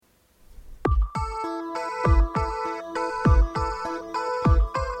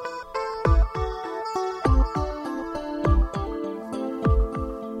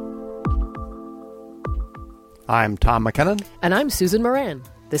I'm Tom McKinnon. And I'm Susan Moran.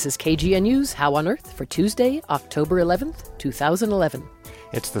 This is KGNU's How on Earth for Tuesday, October 11th, 2011.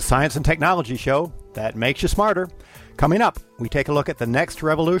 It's the science and technology show that makes you smarter. Coming up, we take a look at the next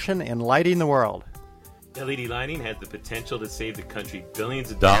revolution in lighting the world. LED lighting has the potential to save the country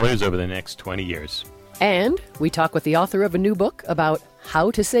billions of dollars over the next 20 years. And we talk with the author of a new book about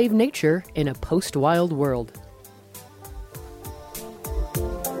how to save nature in a post-wild world.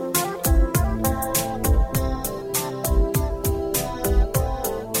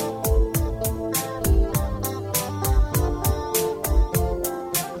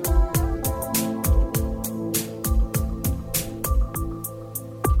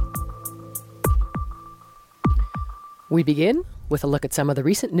 We begin with a look at some of the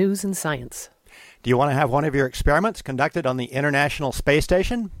recent news in science. Do you want to have one of your experiments conducted on the International Space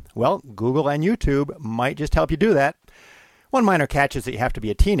Station? Well, Google and YouTube might just help you do that. One minor catch is that you have to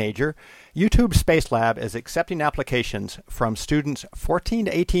be a teenager. YouTube Space Lab is accepting applications from students 14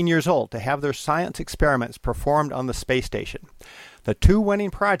 to 18 years old to have their science experiments performed on the space station. The two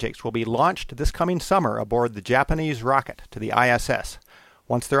winning projects will be launched this coming summer aboard the Japanese rocket to the ISS.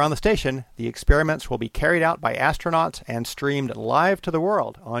 Once they're on the station, the experiments will be carried out by astronauts and streamed live to the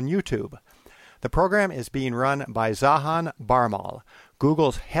world on YouTube. The program is being run by Zahan Barmal,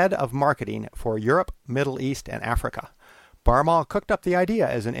 Google's head of marketing for Europe, Middle East, and Africa. Barmal cooked up the idea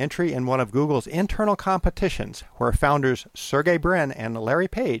as an entry in one of Google's internal competitions, where founders Sergey Brin and Larry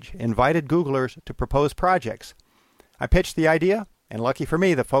Page invited Googlers to propose projects. I pitched the idea, and lucky for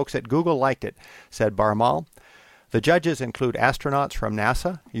me, the folks at Google liked it, said Barmal. The judges include astronauts from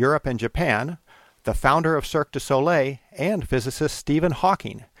NASA, Europe, and Japan, the founder of Cirque du Soleil, and physicist Stephen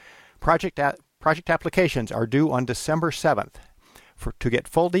Hawking. Project applications are due on December 7th. To get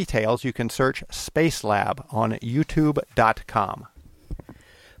full details, you can search Space Lab on youtube.com.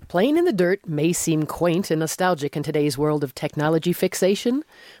 Playing in the dirt may seem quaint and nostalgic in today's world of technology fixation,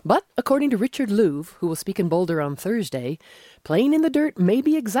 but according to Richard Louv, who will speak in Boulder on Thursday, playing in the dirt may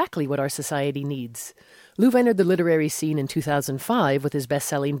be exactly what our society needs. Louv entered the literary scene in 2005 with his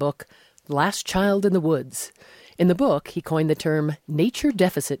best-selling book, Last Child in the Woods. In the book, he coined the term nature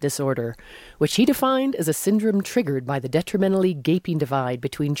deficit disorder, which he defined as a syndrome triggered by the detrimentally gaping divide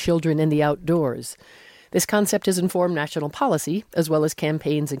between children and the outdoors. This concept has informed national policy, as well as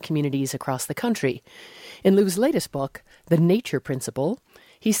campaigns in communities across the country. In Louv's latest book, The Nature Principle,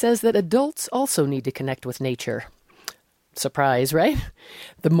 he says that adults also need to connect with nature. Surprise, right?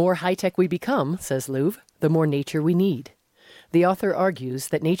 The more high-tech we become, says Louv, the more nature we need. The author argues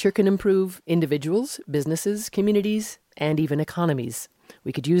that nature can improve individuals, businesses, communities, and even economies.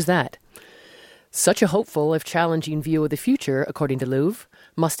 We could use that. Such a hopeful, if challenging view of the future, according to Louv,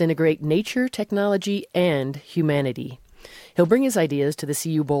 must integrate nature, technology, and humanity. He'll bring his ideas to the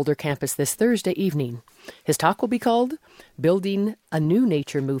CU Boulder campus this Thursday evening. His talk will be called Building a New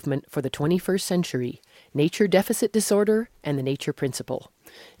Nature Movement for the 21st Century, Nature Deficit Disorder and the Nature Principle.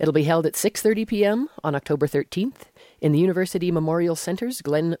 It'll be held at 6:30 p.m. on October 13th in the University Memorial Center's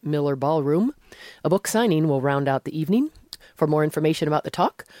Glenn Miller Ballroom. A book signing will round out the evening. For more information about the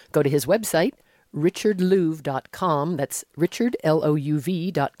talk, go to his website, richardlouv.com. That's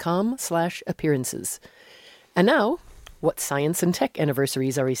richardlouv.com/appearances. And now, what science and tech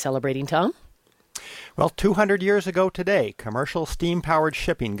anniversaries are we celebrating, Tom? Well, 200 years ago today, commercial steam-powered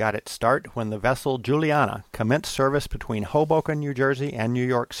shipping got its start when the vessel Juliana commenced service between Hoboken, New Jersey, and New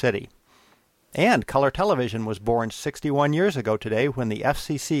York City. And color television was born 61 years ago today when the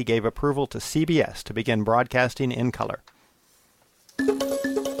FCC gave approval to CBS to begin broadcasting in color.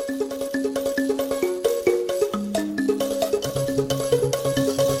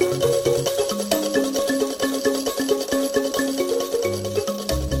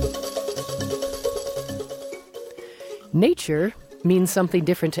 Nature means something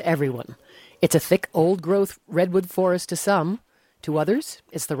different to everyone. It's a thick, old-growth redwood forest to some. To others,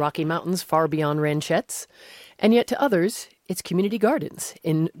 it's the Rocky Mountains far beyond ranchettes. And yet to others, it's community gardens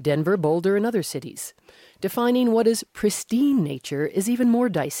in Denver, Boulder, and other cities. Defining what is pristine nature is even more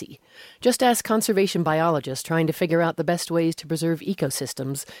dicey. Just ask conservation biologists trying to figure out the best ways to preserve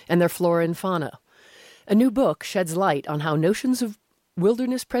ecosystems and their flora and fauna. A new book sheds light on how notions of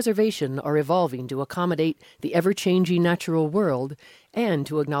wilderness preservation are evolving to accommodate the ever-changing natural world and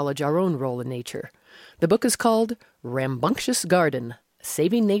to acknowledge our own role in nature. The book is called Rambunctious Garden,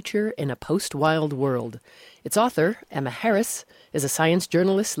 Saving Nature in a Post-Wild World. Its author, Emma Harris, is a science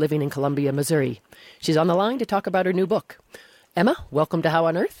journalist living in Columbia, Missouri. She's on the line to talk about her new book. Emma, welcome to How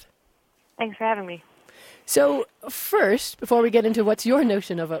on Earth. Thanks for having me. So first, before we get into what's your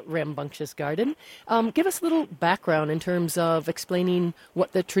notion of a rambunctious garden, give us a little background in terms of explaining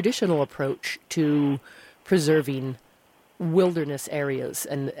what the traditional approach to preserving wilderness areas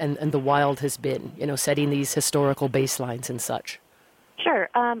and the wild has been, setting these historical baselines and such? Sure.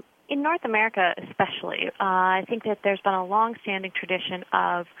 In North America especially, I think that there's been a long-standing tradition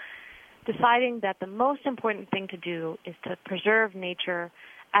of deciding that the most important thing to do is to preserve nature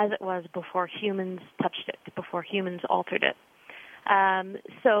as it was before humans touched it, before humans altered it.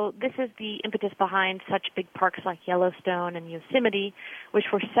 So this is the impetus behind such big parks like Yellowstone and Yosemite, which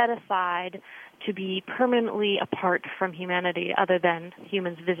were set aside to be permanently apart from humanity other than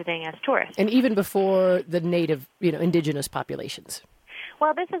humans visiting as tourists. And even before the native, indigenous populations.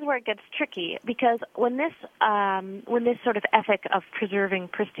 Well, this is where it gets tricky, because when this sort of ethic of preserving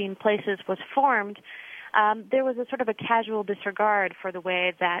pristine places was formed, there was a sort of a casual disregard for the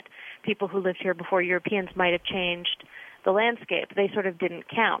way that people who lived here before Europeans might have changed the landscape. They sort of didn't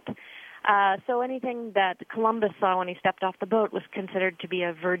count. So anything that Columbus saw when he stepped off the boat was considered to be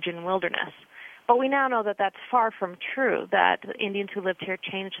a virgin wilderness. But we now know that that's far from true, that Indians who lived here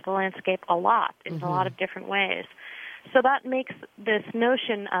changed the landscape a lot, in a lot of different ways. So that makes this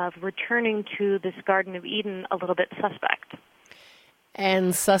notion of returning to this Garden of Eden a little bit suspect.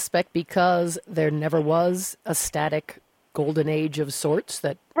 And suspect because there never was a static golden age of sorts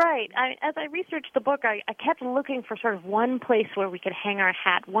that... Right. As I researched the book, I kept looking for sort of one place where we could hang our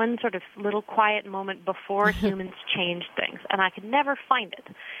hat, one sort of little quiet moment before humans changed things, and I could never find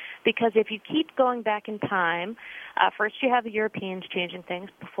it. Because if you keep going back in time, first you have the Europeans changing things.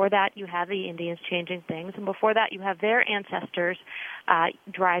 Before that, you have the Indians changing things. And before that, you have their ancestors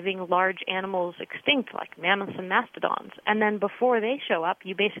driving large animals extinct, like mammoths and mastodons. And then before they show up,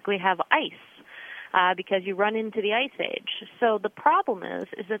 you basically have ice, because you run into the Ice Age. So the problem is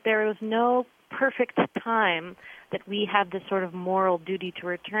that there is no perfect time that we have this sort of moral duty to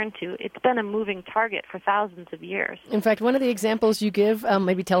return to. It's been a moving target for thousands of years. In fact, one of the examples you give,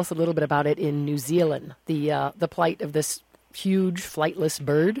 maybe tell us a little bit about it in New Zealand, the plight of this huge flightless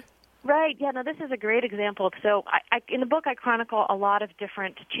bird. Right. Yeah, no, this is a great example. So in the book, I chronicle a lot of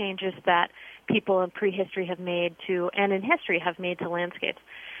different changes that people in prehistory have made to, and in history have made to landscapes.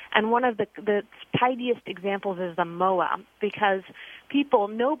 And one of the tidiest examples is the moa, because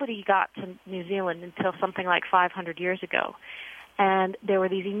nobody got to New Zealand until something like 500 years ago. And there were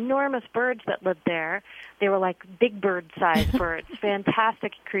these enormous birds that lived there. They were like big bird-sized birds,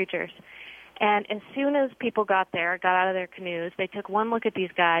 fantastic creatures. And as soon as people got out of their canoes, they took one look at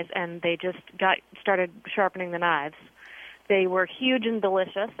these guys and they just started sharpening the knives. They were huge and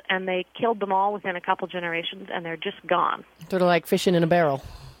delicious, and they killed them all within a couple generations, and they're just gone. Sort of like fishing in a barrel.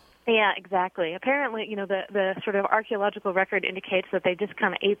 Yeah, exactly. Apparently, the sort of archaeological record indicates that they just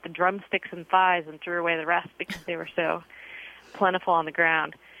kind of ate the drumsticks and thighs and threw away the rest because they were so plentiful on the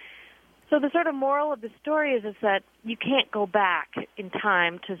ground. So the sort of moral of the story is that you can't go back in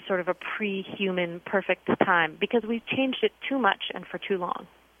time to sort of a pre-human perfect time because we've changed it too much and for too long.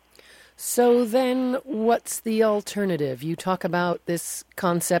 So then what's the alternative? You talk about this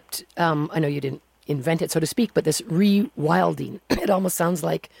concept, I know you didn't invent it, so to speak, but this rewilding. It almost sounds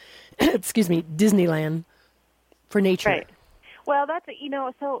like, Disneyland for nature. Right. Well, that's,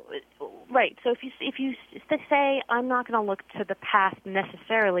 right. So if you say, I'm not going to look to the past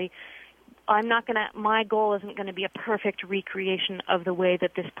necessarily, my goal isn't going to be a perfect recreation of the way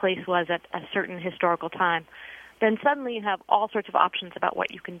that this place was at a certain historical time, then suddenly you have all sorts of options about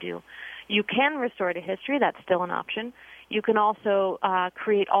what you can do. You can restore to history. That's still an option. You can also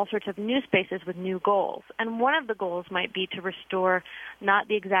create all sorts of new spaces with new goals. And one of the goals might be to restore not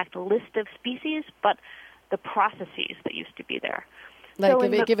the exact list of species, but the processes that used to be there.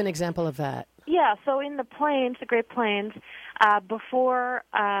 Like, give an example of that. Yeah, so in the plains, the Great Plains, before,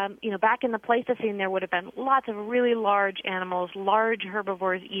 back in the Pleistocene, there would have been lots of really large animals, large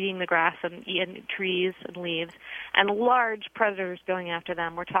herbivores eating the grass and trees and leaves, and large predators going after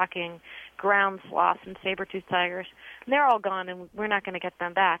them. We're talking ground sloths and saber-toothed tigers. And they're all gone, and we're not going to get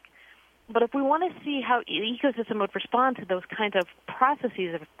them back. But if we want to see how the ecosystem would respond to those kinds of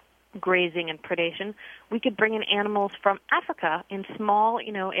processes of grazing and predation, we could bring in animals from Africa in small,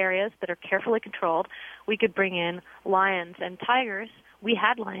 areas that are carefully controlled. We could bring in lions and tigers. We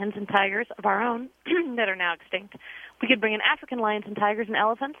had lions and tigers of our own that are now extinct. We could bring in African lions and tigers and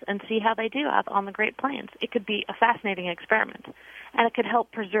elephants and see how they do out on the Great Plains. It could be a fascinating experiment, and it could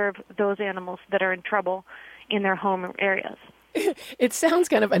help preserve those animals that are in trouble in their home areas. It sounds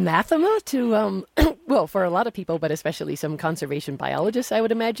kind of anathema to, for a lot of people, but especially some conservation biologists, I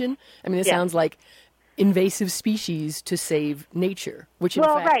would imagine. I mean, it sounds like invasive species to save nature, which in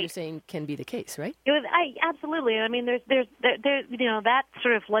fact you're saying can be the case, right? Absolutely. I mean, there's that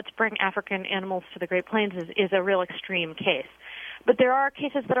sort of let's bring African animals to the Great Plains is a real extreme case. But there are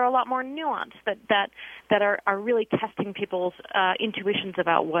cases that are a lot more nuanced that are really testing people's intuitions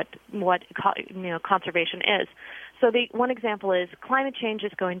about what conservation is. So one example is climate change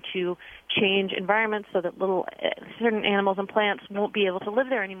is going to change environments so that little certain animals and plants won't be able to live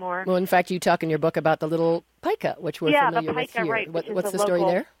there anymore. Well, in fact, you talk in your book about the little pika, which we're familiar with here. Right, what's the story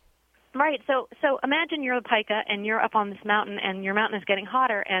there? Right. So imagine you're a pika and you're up on this mountain and your mountain is getting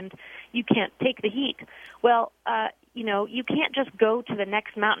hotter and you can't take the heat. Well, you can't just go to the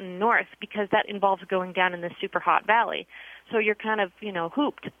next mountain north because that involves going down in this super hot valley. So you're kind of,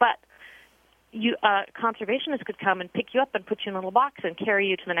 hooped. But conservationists could come and pick you up and put you in a little box and carry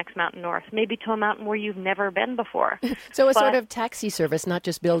you to the next mountain north, maybe to a mountain where you've never been before. So sort of taxi service, not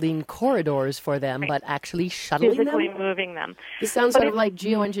just building corridors for them, but actually shuttling physically them? moving them. This sounds sort of like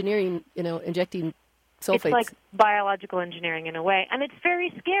geoengineering, injecting sulfates. It's like biological engineering in a way, and it's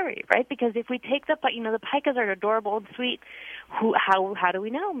very scary, right? Because if we take the pikas are adorable and sweet. How do we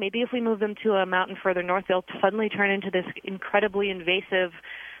know? Maybe if we move them to a mountain further north, they'll suddenly turn into this incredibly invasive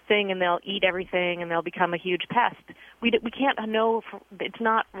thing, and they'll eat everything, and they'll become a huge pest. We can't know. It's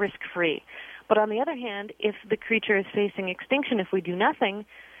not risk-free. But on the other hand, if the creature is facing extinction, if we do nothing,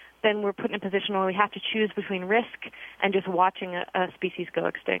 then we're put in a position where we have to choose between risk and just watching a species go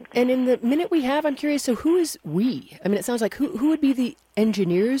extinct. And in the minute we have, I'm curious, so who is we? I mean, it sounds like who would be the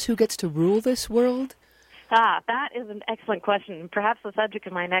engineers who gets to rule this world? That is an excellent question, perhaps the subject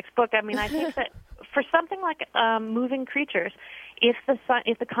of my next book. I mean, I think that for something like moving creatures, if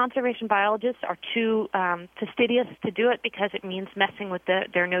the conservation biologists are too fastidious to do it because it means messing with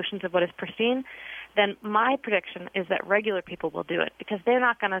their notions of what is pristine, then my prediction is that regular people will do it because they're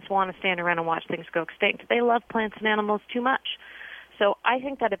not going to want to stand around and watch things go extinct. They love plants and animals too much. So I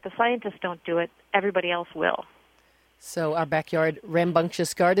think that if the scientists don't do it, everybody else will. So our backyard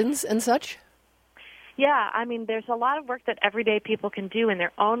rambunctious gardens and such? Yeah, I mean, there's a lot of work that everyday people can do in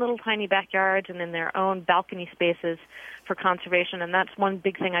their own little tiny backyards and in their own balcony spaces for conservation, and that's one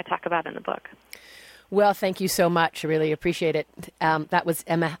big thing I talk about in the book. Well, thank you so much. I really appreciate it. That was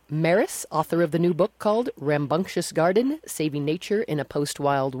Emma Maris, author of the new book called Rambunctious Garden, Saving Nature in a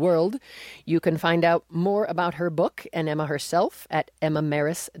Post-Wild World. You can find out more about her book and Emma herself at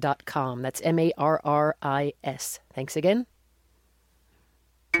emmamaris.com. That's MARRIS. Thanks again.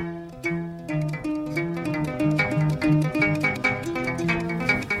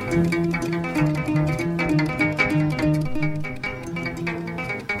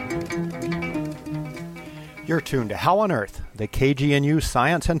 You're tuned to How on Earth, the KGNU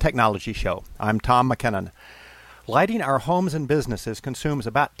Science and Technology Show. I'm Tom McKinnon. Lighting our homes and businesses consumes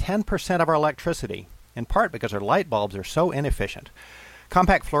about 10% of our electricity, in part because our light bulbs are so inefficient.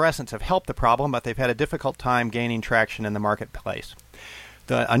 Compact fluorescents have helped the problem, but they've had a difficult time gaining traction in the marketplace.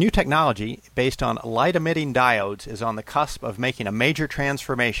 A new technology based on light-emitting diodes is on the cusp of making a major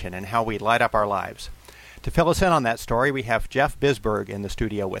transformation in how we light up our lives. To fill us in on that story, we have Jeff Bisberg in the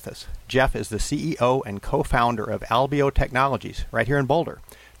studio with us. Jeff is the CEO and co-founder of Albio Technologies right here in Boulder.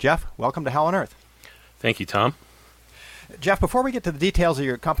 Jeff, welcome to How on Earth. Thank you, Tom. Jeff, before we get to the details of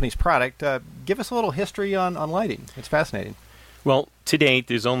your company's product, give us a little history on lighting. It's fascinating. Well, to date,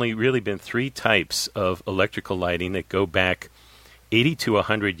 there's only really been 3 types of electrical lighting that go back 80 to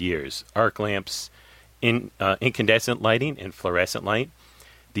 100 years. Arc lamps, incandescent lighting, and fluorescent light.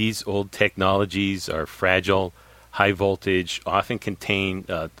 These old technologies are fragile, high voltage, often contain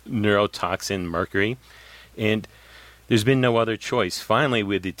neurotoxin mercury, and there's been no other choice. Finally,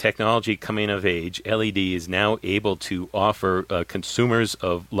 with the technology coming of age, LED is now able to offer consumers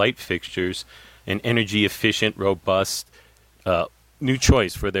of light fixtures an energy-efficient, robust, new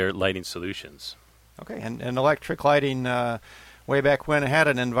choice for their lighting solutions. Okay, and electric lighting, way back when it had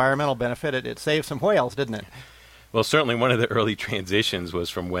an environmental benefit, it saved some whales, didn't it? Well, certainly one of the early transitions was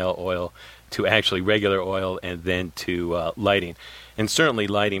from whale oil to actually regular oil and then to lighting. And certainly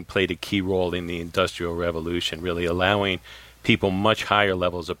lighting played a key role in the Industrial Revolution, really allowing people much higher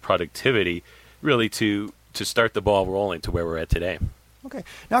levels of productivity really to start the ball rolling to where we're at today. Okay.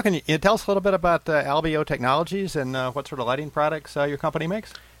 Now, can you tell us a little bit about Albio Technologies and what sort of lighting products your company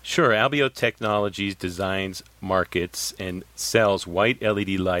makes? Sure. Albio Technologies designs, markets, and sells white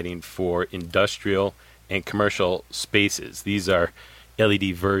LED lighting for industrial and commercial spaces. These are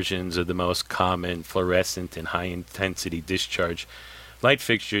LED versions of the most common fluorescent and high-intensity discharge light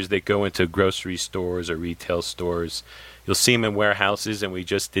fixtures that go into grocery stores or retail stores. You'll see them in warehouses, and we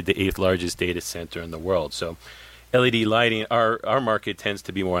just did the 8th largest data center in the world. So LED lighting, our market tends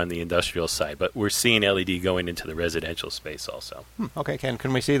to be more on the industrial side, but we're seeing LED going into the residential space also. Okay,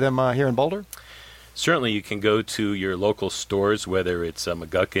 can we see them here in Boulder? Certainly, you can go to your local stores, whether it's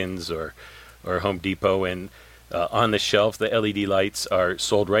McGuckins or Home Depot, and On the shelf, the LED lights are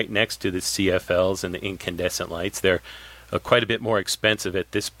sold right next to the CFLs and the incandescent lights. They're quite a bit more expensive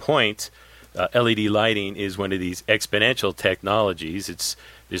at this point. LED lighting is one of these exponential technologies.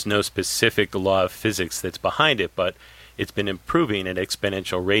 There's no specific law of physics that's behind it, but it's been improving at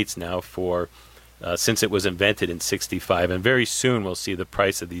exponential rates now since it was invented in '65, and very soon we'll see the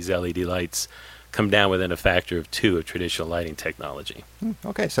price of these LED lights come down within a factor of 2 of traditional lighting technology.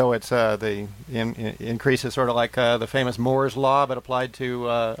 Okay, so it's the increase is sort of like the famous Moore's law, but applied to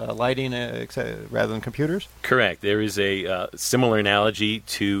lighting rather than computers? Correct. There is a similar analogy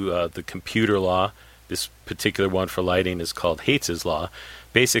to the computer law. This particular one for lighting is called Haitz's law,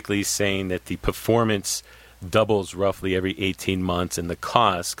 basically saying that the performance doubles roughly every 18 months and the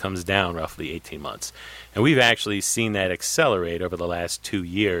cost comes down roughly 18 months. And we've actually seen that accelerate over the last 2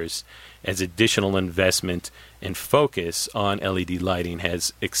 years as additional investment and focus on LED lighting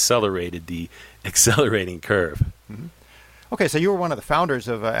has accelerated the accelerating curve. Mm-hmm. Okay, so you were one of the founders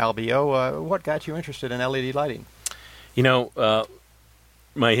of Albio. What got you interested in LED lighting? You know,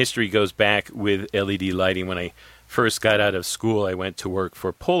 my history goes back with LED lighting. When I first got out of school, I went to work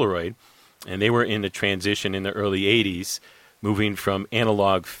for Polaroid, and they were in the transition in the early 80s, moving from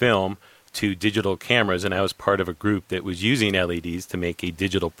analog film to digital cameras, and I was part of a group that was using LEDs to make a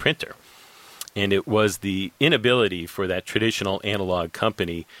digital printer. And it was the inability for that traditional analog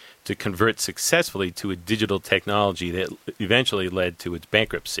company to convert successfully to a digital technology that eventually led to its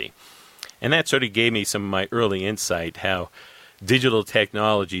bankruptcy. And that sort of gave me some of my early insight how digital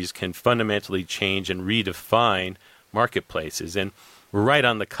technologies can fundamentally change and redefine marketplaces. And we're right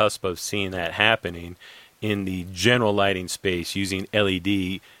on the cusp of seeing that happening in the general lighting space, using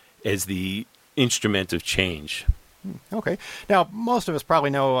LED as the instrument of change. Okay. Now, most of us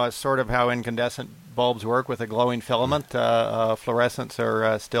probably know sort of how incandescent bulbs work with a glowing filament. Fluorescents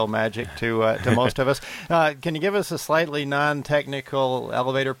are still magic to most of us. Can you give us a slightly non-technical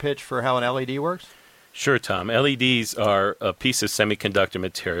elevator pitch for how an LED works? Sure, Tom. LEDs are a piece of semiconductor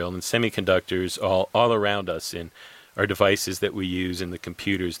material, and semiconductors all around us in our devices that we use and the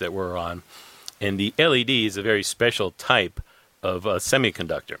computers that we're on. And the LED is a very special type of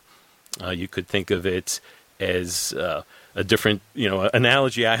semiconductor. You could think of it as a different,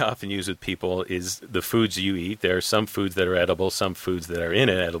 analogy I often use with people is the foods you eat. There are some foods that are edible, some foods that are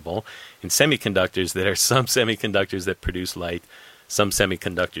inedible. In semiconductors, there are some semiconductors that produce light, some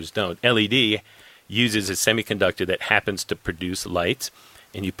semiconductors don't. LED uses a semiconductor that happens to produce light,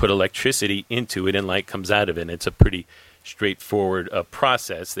 and you put electricity into it and light comes out of it. And it's a pretty straightforward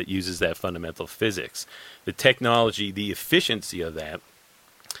process that uses that fundamental physics. The technology, the efficiency of that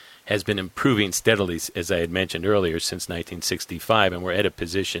has been improving steadily, as I had mentioned earlier, since 1965, and we're at a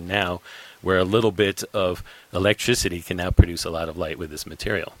position now where a little bit of electricity can now produce a lot of light with this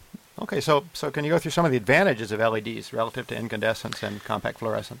material. Okay, so can you go through some of the advantages of LEDs relative to incandescents and compact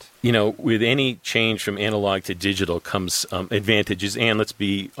fluorescents? You know, with any change from analog to digital comes advantages, and let's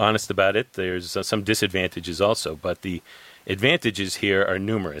be honest about it, there's some disadvantages also, but the advantages here are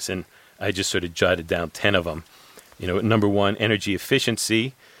numerous, and I just sort of jotted down 10 of them. You know, number one, energy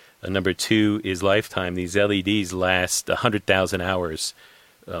efficiency. Number two is lifetime. These LEDs last 100,000 hours,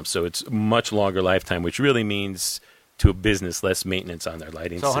 so it's much longer lifetime, which really means to a business less maintenance on their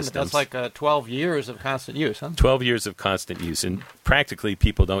lighting systems. So that's like 12 years of constant use, huh? 12 years of constant use, and practically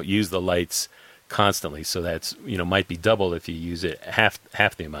people don't use the lights constantly, so that's might be double if you use it half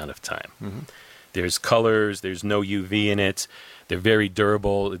the amount of time. Mm-hmm. There's colors. There's no UV in it. They're very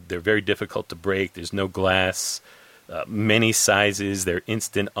durable. They're very difficult to break. There's no glass. Many sizes, they're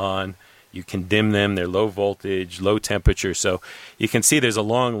instant on. You can dim them. They're low voltage, low temperature. So you can see there's a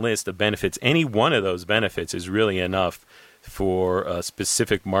long list of benefits. Any one of those benefits is really enough for a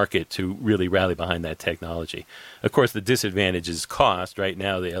specific market to really rally behind that technology. Of course, the disadvantage is cost. Right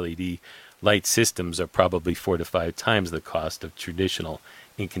now, the LED light systems are probably 4 to 5 times the cost of traditional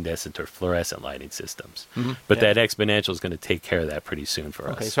incandescent or fluorescent lighting systems. Mm-hmm. But that exponential is going to take care of that pretty soon for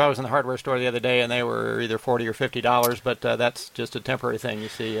us. Okay, so I was in the hardware store the other day, and they were either $40 or $50, but that's just a temporary thing, you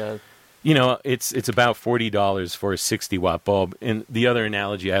see. It's about $40 for a 60-watt bulb. And the other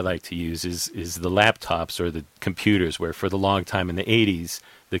analogy I like to use is the laptops or the computers, where for the long time in the 80s,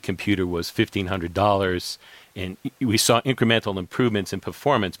 the computer was $1,500, and we saw incremental improvements in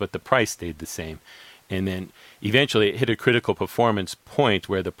performance, but the price stayed the same. And then eventually it hit a critical performance point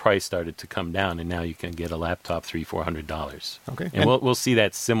where the price started to come down, and now you can get a laptop $300-400. Okay. And we'll see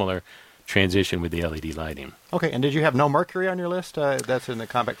that similar transition with the LED lighting. Okay, and did you have no mercury on your list? That's in the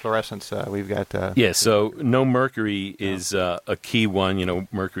compact fluorescents. We've got... Yes, so no mercury is a key one.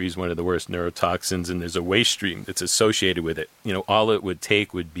 Mercury is one of the worst neurotoxins, and there's a waste stream that's associated with it. All it would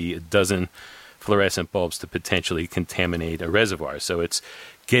take would be a dozen fluorescent bulbs to potentially contaminate a reservoir. So it's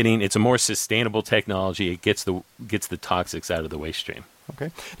a more sustainable technology. It gets the toxics out of the waste stream.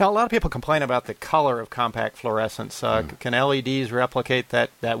 Okay. Now, a lot of people complain about the color of compact fluorescence. Can LEDs replicate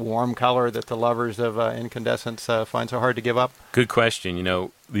that warm color that the lovers of incandescence find so hard to give up? Good question.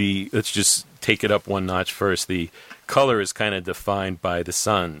 Let's just take it up one notch first. The color is kind of defined by the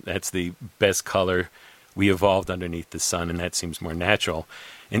sun. That's the best color. We evolved underneath the sun, and that seems more natural.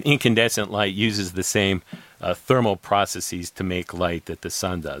 And incandescent light uses the same thermal processes to make light that the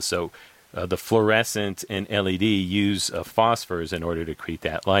sun does. So the fluorescent and LED use phosphors in order to create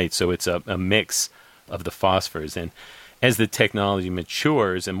that light. So it's a mix of the phosphors. And as the technology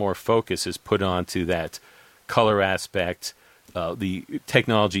matures and more focus is put onto that color aspect, the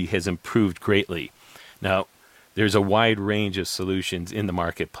technology has improved greatly. Now, there's a wide range of solutions in the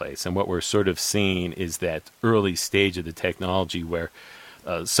marketplace. And what we're sort of seeing is that early stage of the technology where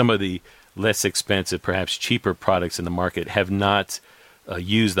some of the less expensive, perhaps cheaper products in the market have not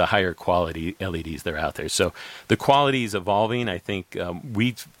use the higher quality LEDs that are out there. So the quality is evolving. I think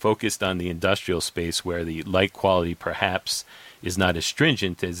we focused on the industrial space where the light quality perhaps is not as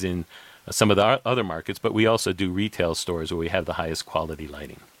stringent as in some of the other markets, but we also do retail stores where we have the highest quality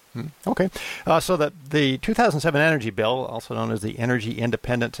lighting. Okay. So the 2007 Energy Bill, also known as the Energy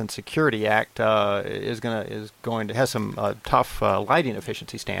Independence and Security Act, has some tough lighting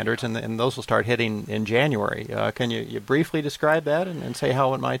efficiency standards, and those will start hitting in January. Can you briefly describe that and say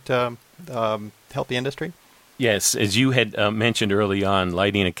how it might help the industry? Yes, as you had mentioned early on,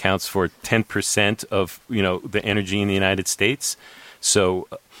 lighting accounts for 10% of the energy in the United States. So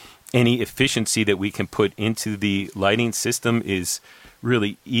any efficiency that we can put into the lighting system is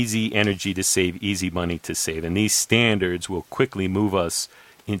really easy energy to save, easy money to save. And these standards will quickly move us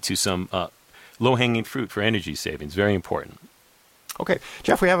into some low-hanging fruit for energy savings. Very important. Okay.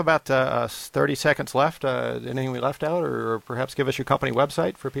 Jeff, we have about 30 seconds left. Anything we left out, or perhaps give us your company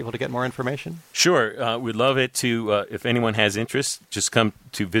website for people to get more information? Sure. We'd love it to, if anyone has interest, just come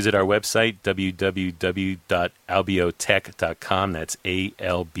to visit our website, www.albeotech.com. That's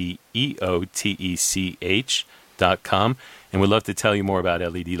ALBEOTECH.com. And we'd love to tell you more about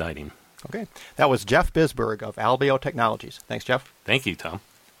LED lighting. Okay. That was Jeff Bisberg of Albeo Technologies. Thanks, Jeff. Thank you, Tom.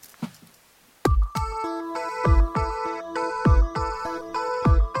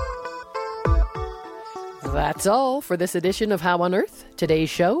 That's all for this edition of How on Earth. Today's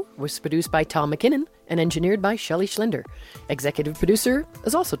show was produced by Tom McKinnon and engineered by Shelley Schlender. Executive producer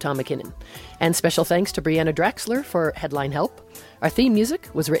is also Tom McKinnon. And special thanks to Brianna Draxler for headline help. Our theme music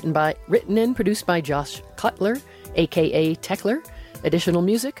was written and produced by Josh Cutler, a.k.a. Techler. Additional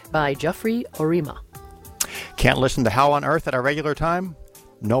music by Jeffrey Orima. Can't listen to How on Earth at our regular time?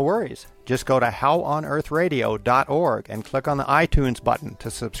 No worries. Just go to howonearthradio.org and click on the iTunes button to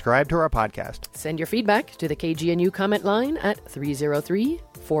subscribe to our podcast. Send your feedback to the KGNU comment line at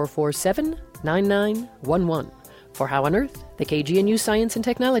 303-447-9911. For How on Earth, the KGNU Science and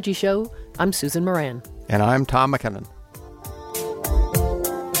Technology Show, I'm Susan Moran. And I'm Tom McKinnon.